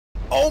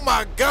Oh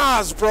my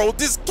gosh, bro,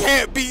 this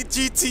can't be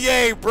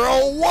GTA,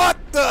 bro. What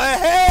the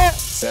heck?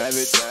 Savage,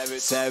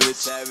 savage, savage,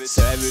 savage,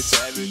 savage,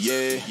 savage,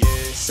 yeah,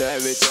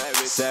 savage,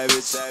 savage,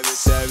 savage, savage,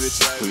 savage,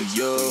 savage,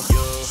 yo,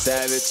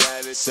 savage,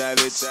 savage,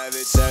 savage,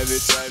 savage, savage,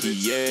 savage,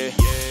 yeah,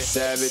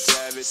 savage,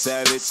 savage,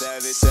 savage,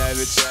 savage,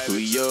 savage,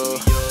 savage, yo,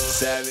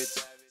 savage.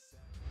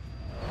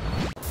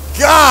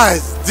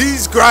 Guys,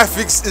 these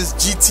graphics is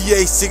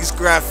GTA 6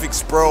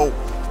 graphics, bro.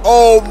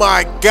 Oh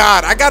my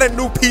god, I got a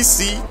new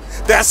PC.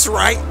 That's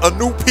right, a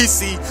new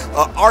PC,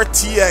 a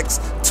RTX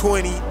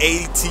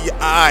 2080 Ti,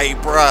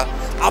 bruh.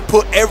 I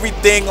put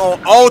everything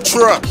on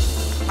Ultra.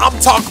 I'm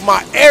talking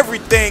about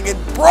everything,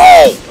 and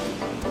bro,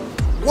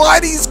 why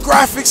these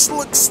graphics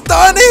look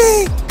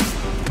stunning?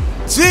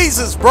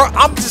 Jesus, bro,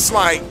 I'm just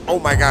like, oh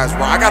my gosh,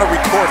 bro, I gotta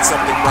record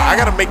something, bro. I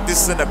gotta make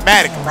this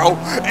cinematic, bro.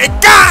 And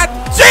God,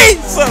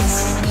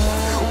 Jesus,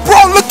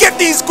 bro, look at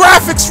these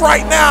graphics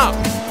right now,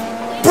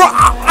 bro.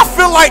 I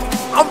feel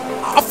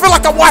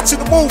like I'm watching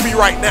a movie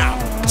right now.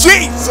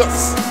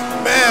 Jesus,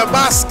 man,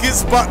 my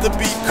skin's about to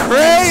be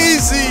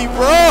crazy,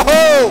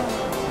 bro.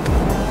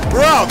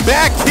 Bro,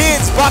 that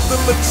kid's about to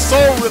look so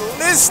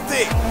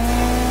realistic.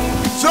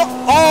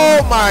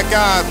 Oh my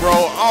God, bro.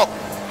 Oh,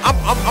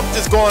 I'm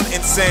just going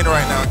insane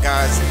right now,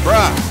 guys,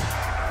 bro.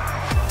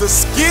 The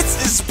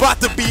skits is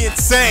about to be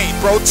insane,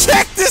 bro.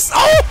 Check this.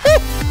 Oh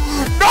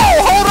no,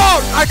 hold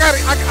on. I got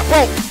it,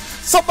 bro.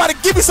 Somebody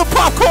give me some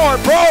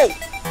popcorn, bro.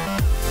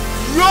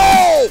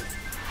 Yo,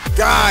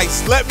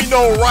 guys, let me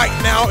know right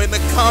now in the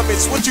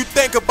comments what you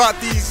think about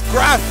these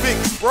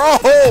graphics, bro.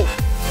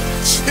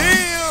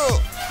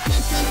 Chill,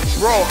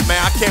 bro.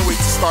 Man, I can't wait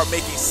to start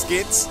making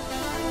skits.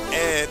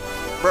 And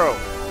bro,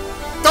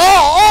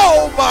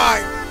 oh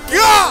my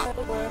God,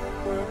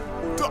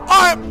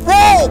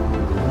 bro,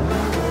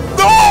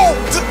 no,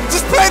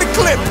 just play the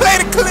clip, play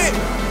the clip.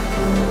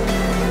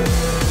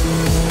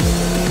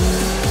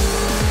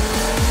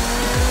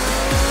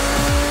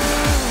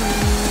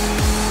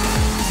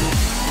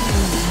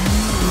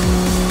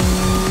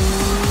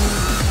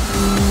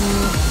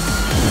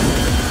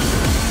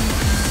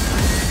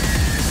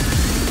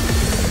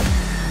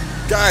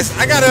 Guys,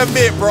 I gotta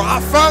admit, bro, I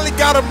finally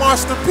got a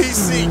monster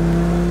PC.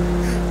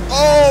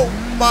 Oh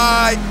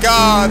my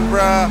God,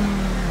 bro.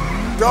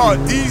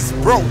 Dog, these,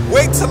 bro,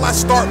 wait till I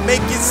start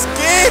making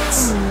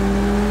skits.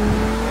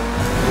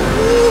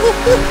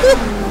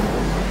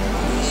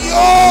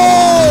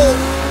 Yo,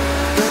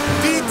 the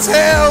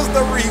details,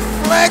 the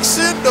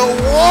reflection, the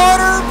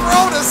water,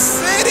 bro, the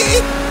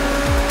city.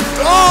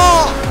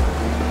 Dog.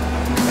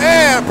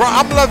 Man, bro,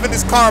 I'm loving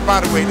this car, by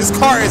the way. This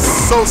car is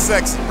so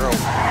sexy, bro.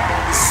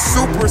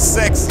 Super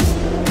sexy.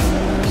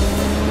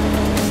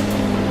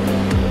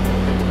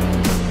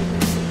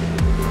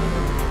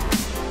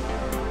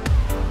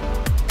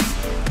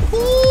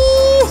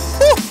 Ooh,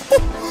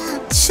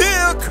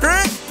 chill,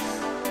 Crit.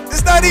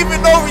 It's not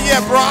even over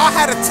yet, bro. I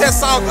had to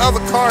test out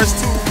other cars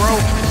too, bro.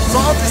 So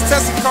I was just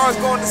testing cars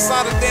going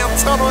inside the damn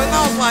tunnel, and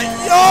I was like,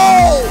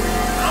 yo,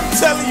 I'm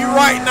telling you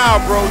right now,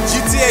 bro,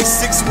 GTA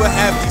 6 will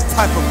have these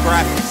type of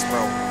graphics,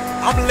 bro.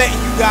 I'm letting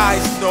you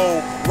guys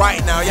know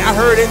right now. Y'all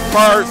heard it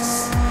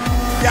first.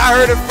 Y'all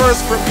heard it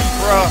first from me,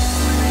 bro.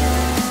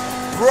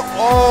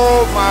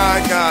 Oh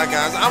my God,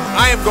 guys.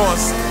 I am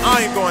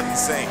going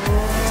insane.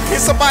 Can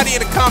somebody in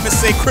the comments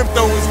say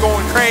crypto is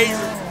going crazy?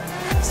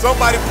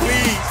 Somebody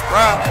please,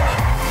 bro.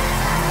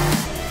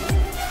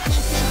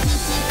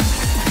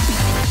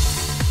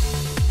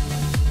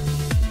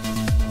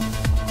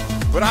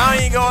 But I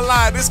ain't gonna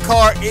lie, this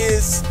car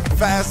is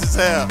fast as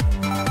hell.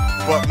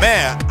 But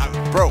man,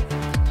 bro,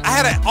 I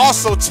had to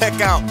also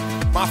check out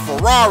my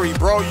Ferrari,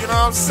 bro, you know what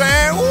I'm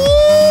saying?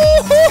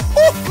 Ooh,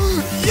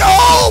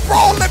 yo,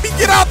 bro, let me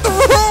get out the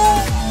room.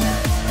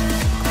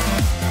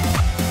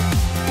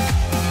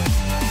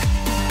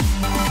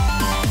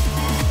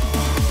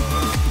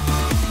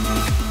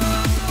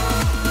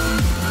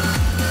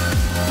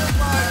 Oh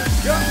my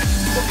God,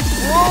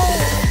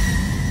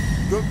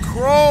 the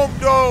chrome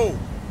though,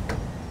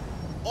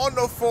 on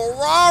the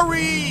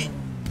Ferrari.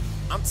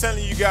 I'm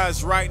telling you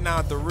guys right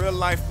now, the real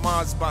life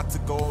mod's about to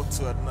go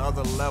to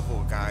another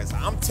level, guys.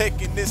 I'm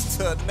taking this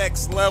to the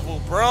next level,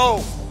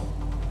 bro.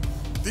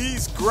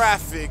 These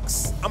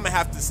graphics, I'm gonna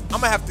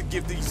have to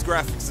give these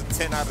graphics a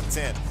 10 out of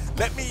 10.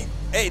 Let me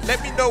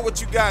know what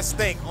you guys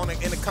think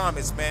in the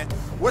comments, man.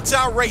 What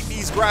y'all rate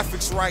these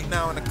graphics right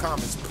now in the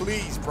comments,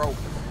 please, bro.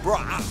 Bro,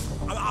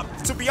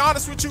 to be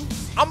honest with you,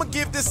 I'm gonna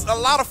give this a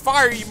lot of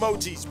fire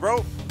emojis,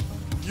 bro.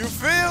 You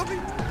feel me?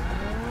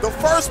 The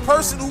first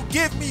person who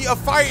give me a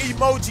fire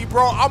emoji,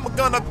 bro, I'm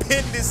gonna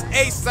pin this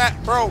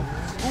ASAP, bro.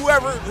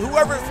 Whoever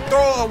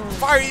throw a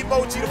fire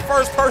emoji, the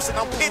first person,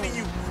 I'm pinning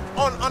you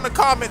on the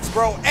comments,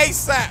 bro,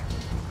 ASAP.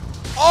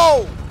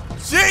 Oh,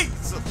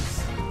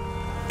 Jesus.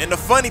 And the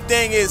funny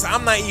thing is,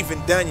 I'm not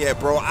even done yet,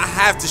 bro. I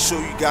have to show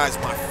you guys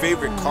my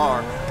favorite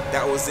car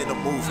that was in the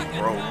movie,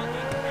 bro.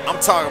 I'm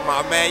talking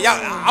about, man,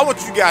 y'all, I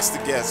want you guys to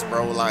guess,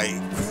 bro. Like,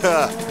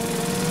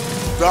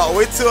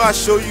 wait till I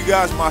show you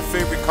guys my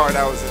favorite car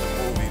that was in the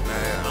movie,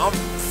 man.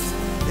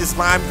 It's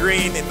lime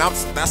green, and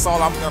that's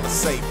all I'm gonna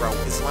say, bro.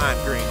 It's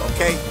lime green,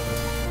 okay?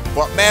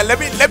 But man, let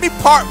me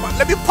park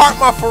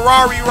my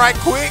Ferrari right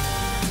quick.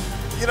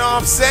 You know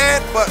what I'm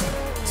saying? But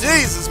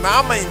Jesus, man,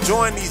 I'm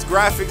enjoying these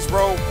graphics,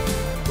 bro.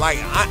 Like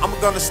I'm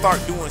gonna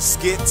start doing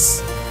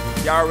skits.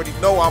 Y'all already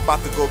know I'm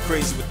about to go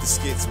crazy with the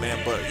skits, man.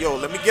 But yo,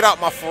 let me get out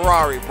my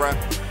Ferrari, bro.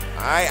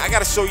 Alright, I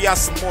gotta show y'all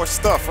some more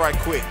stuff right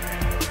quick.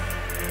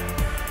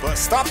 But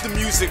stop the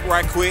music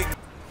right quick.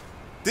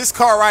 This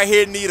car right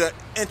here need an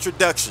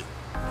introduction.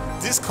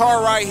 This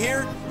car right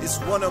here is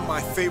one of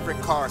my favorite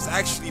cars,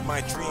 actually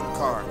my dream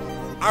car.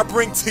 I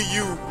bring to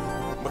you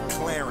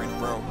McLaren,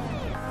 bro.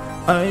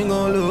 I ain't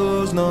gonna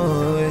lose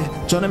no way,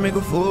 tryna make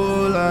a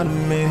fool out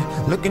of me.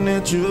 Looking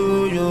at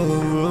you, you're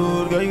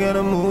rude, girl, you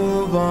gotta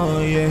move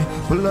on, yeah.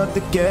 Pull out the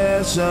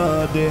cash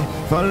all day,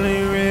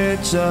 finally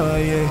rich, oh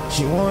yeah.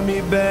 She want me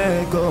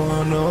back,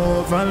 oh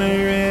no,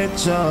 finally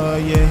rich, oh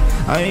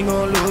yeah. I ain't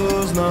gonna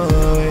lose no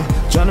way,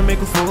 tryna make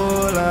a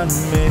fool out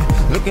of me.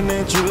 Looking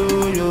at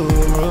you, you're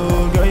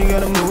rude, girl, you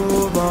gotta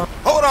move on.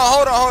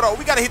 Hold on,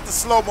 we gotta hit the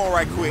slow-mo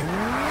right quick.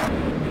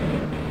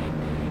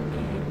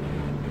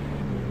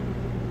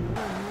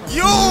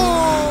 Yo!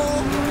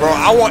 Bro,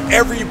 I want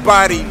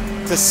everybody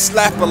to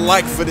slap a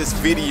like for this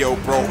video,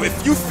 bro.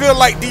 If you feel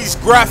like these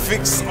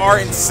graphics are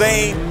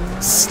insane,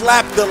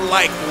 slap the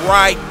like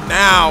right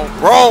now,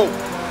 bro.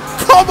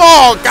 Come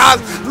on,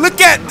 guys.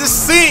 Look at this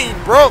scene,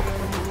 bro.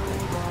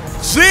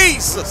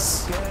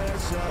 Jesus.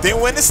 Then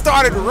when it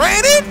started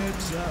raining,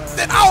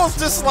 then I was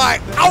just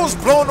like, I was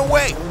blown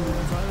away.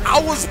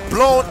 I was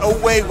blown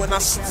away when I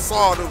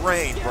saw the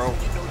rain, bro.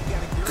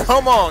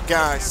 Come on,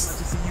 guys.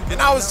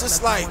 And I was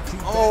just like,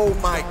 oh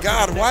my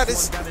God, why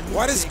this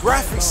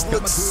graphics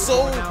look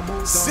so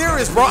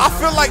serious, bro? I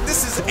feel like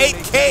this is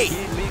 8K.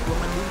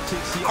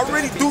 I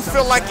really do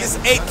feel like it's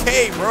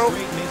 8K, bro.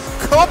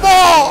 Come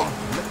on.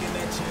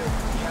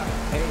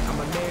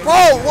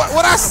 Bro,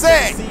 what I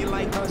say?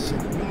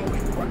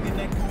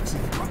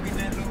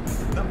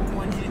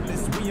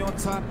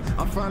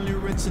 I'm finally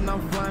rich and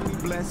I'm finally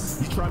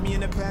blessed. You tried me in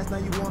the past, now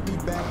you want me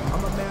back.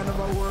 I'm a man of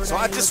my word. So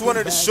I just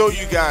wanted to show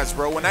you guys,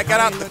 bro. When I got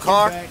out the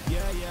car,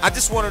 I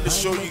just wanted to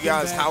show you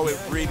guys how it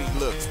really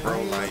looks,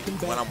 bro. Like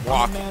when I'm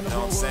walking, you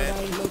know what I'm saying?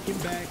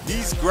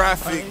 These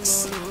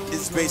graphics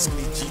is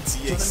basically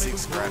GTA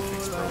 6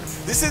 graphics, bro.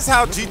 This is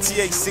how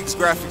GTA 6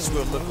 graphics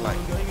will look like.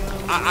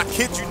 I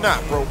kid you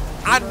not, bro.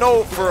 I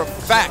know for a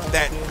fact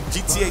that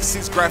GTA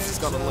 6 graphics is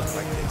gonna look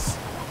like this.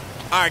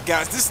 Alright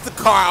guys, this is the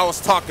car I was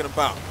talking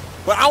about.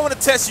 But I want to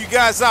test you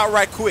guys out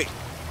right quick.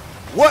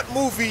 What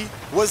movie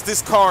was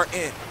this car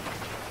in?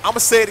 I'm going to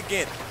say it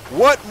again.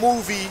 What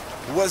movie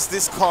was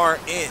this car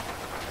in?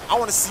 I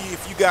want to see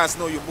if you guys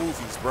know your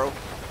movies, bro.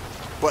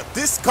 But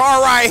this car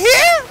right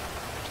here?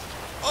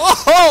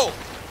 Oh!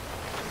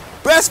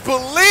 Best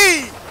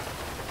believe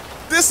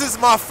this is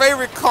my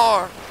favorite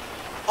car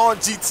on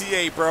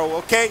GTA, bro,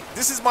 okay?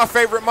 This is my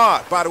favorite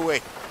mod, by the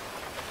way.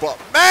 But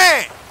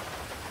man,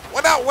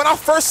 when I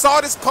first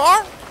saw this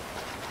car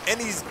and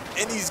these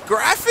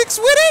graphics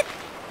with it,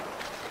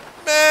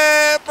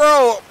 man,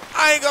 bro,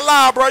 I ain't gonna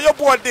lie, bro. Your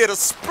boy did a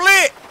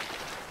split.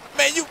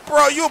 Man,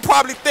 you'll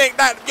probably think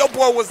that your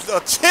boy was a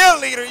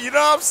cheerleader, you know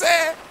what I'm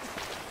saying?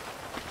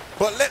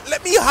 But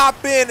let me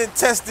hop in and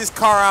test this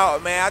car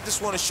out, man. I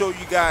just want to show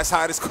you guys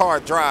how this car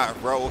drives,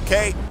 bro,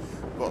 okay?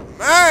 But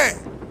man,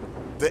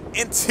 the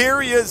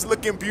interior is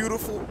looking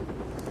beautiful.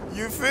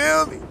 You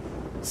feel me?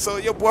 So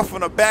your boy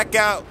finna back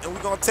out and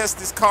we're gonna test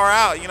this car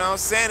out, you know what I'm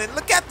saying? And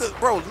look at the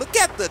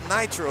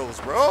nitros,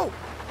 bro.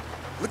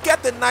 Look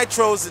at the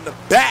nitros in the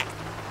back.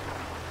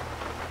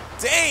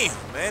 Damn,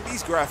 man,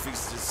 these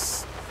graphics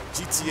just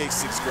GTA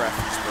 6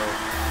 graphics, bro.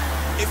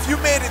 If you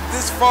made it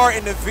this far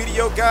in the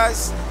video,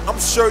 guys, I'm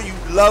sure you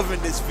loving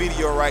this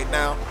video right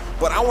now.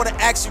 But I want to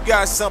ask you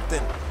guys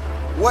something.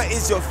 What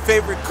is your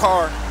favorite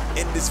car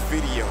in this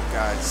video,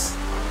 guys?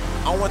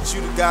 I want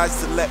you guys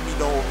to let me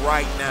know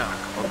right now,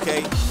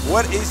 okay?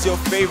 What is your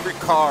favorite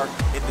car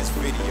in this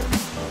video?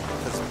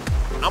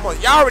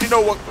 Y'all already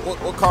know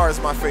what car is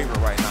my favorite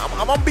right now.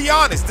 I'm gonna be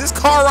honest. This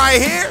car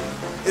right here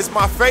is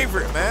my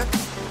favorite, man.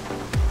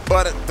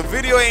 But the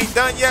video ain't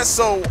done yet,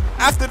 so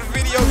after the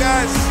video,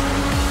 guys,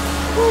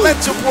 let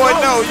your boy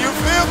know. You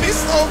feel me?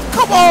 So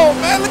come on,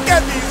 man. Look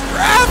at these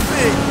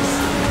graphics.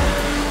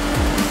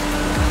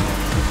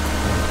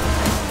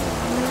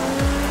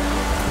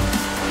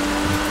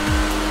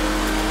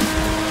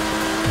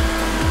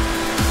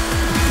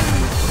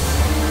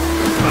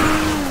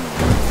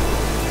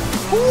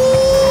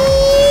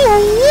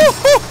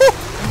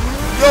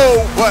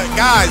 Yo, but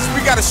guys,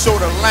 we gotta show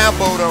the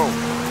Lambo though.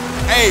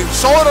 Hey,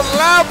 show the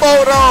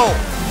Lambo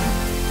though.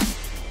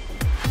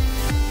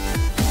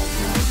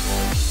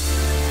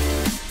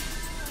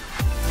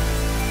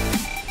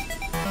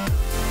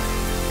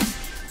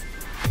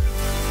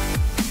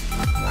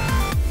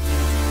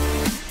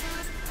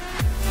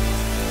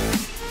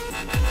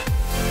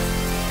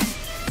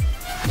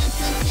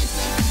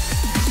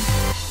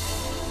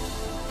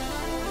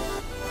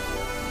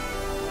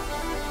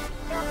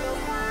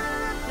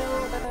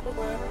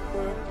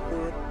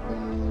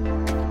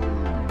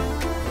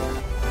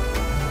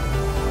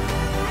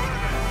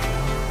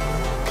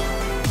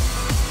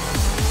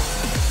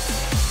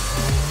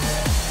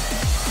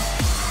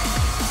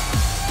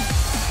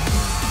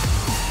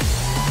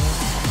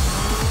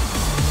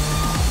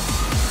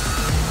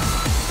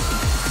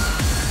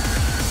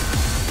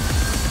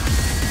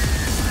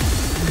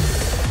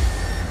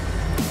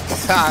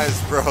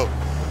 guys, bro.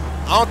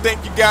 I don't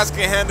think you guys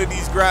can handle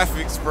these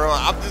graphics, bro.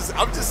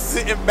 I'm just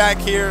sitting back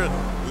here,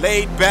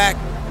 laid back,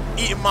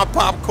 eating my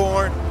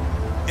popcorn,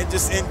 and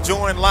just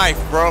enjoying life,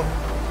 bro.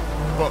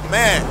 But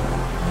man,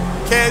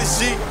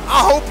 KSG,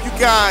 I hope you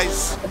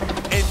guys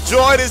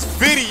enjoy this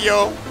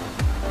video.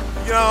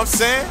 You know what I'm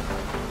saying?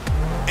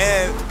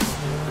 And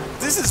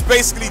this is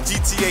basically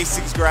GTA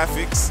 6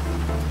 graphics.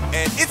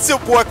 And it's your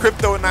boy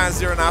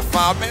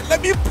Crypto9095, man.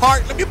 Let me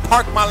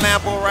park my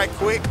Lambo right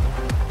quick.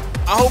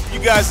 I hope you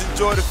guys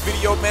enjoyed the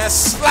video, man.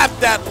 Slap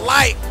that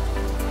like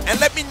and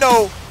let me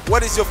know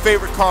what is your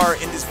favorite car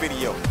in this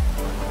video.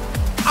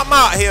 I'm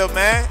out here,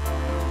 man.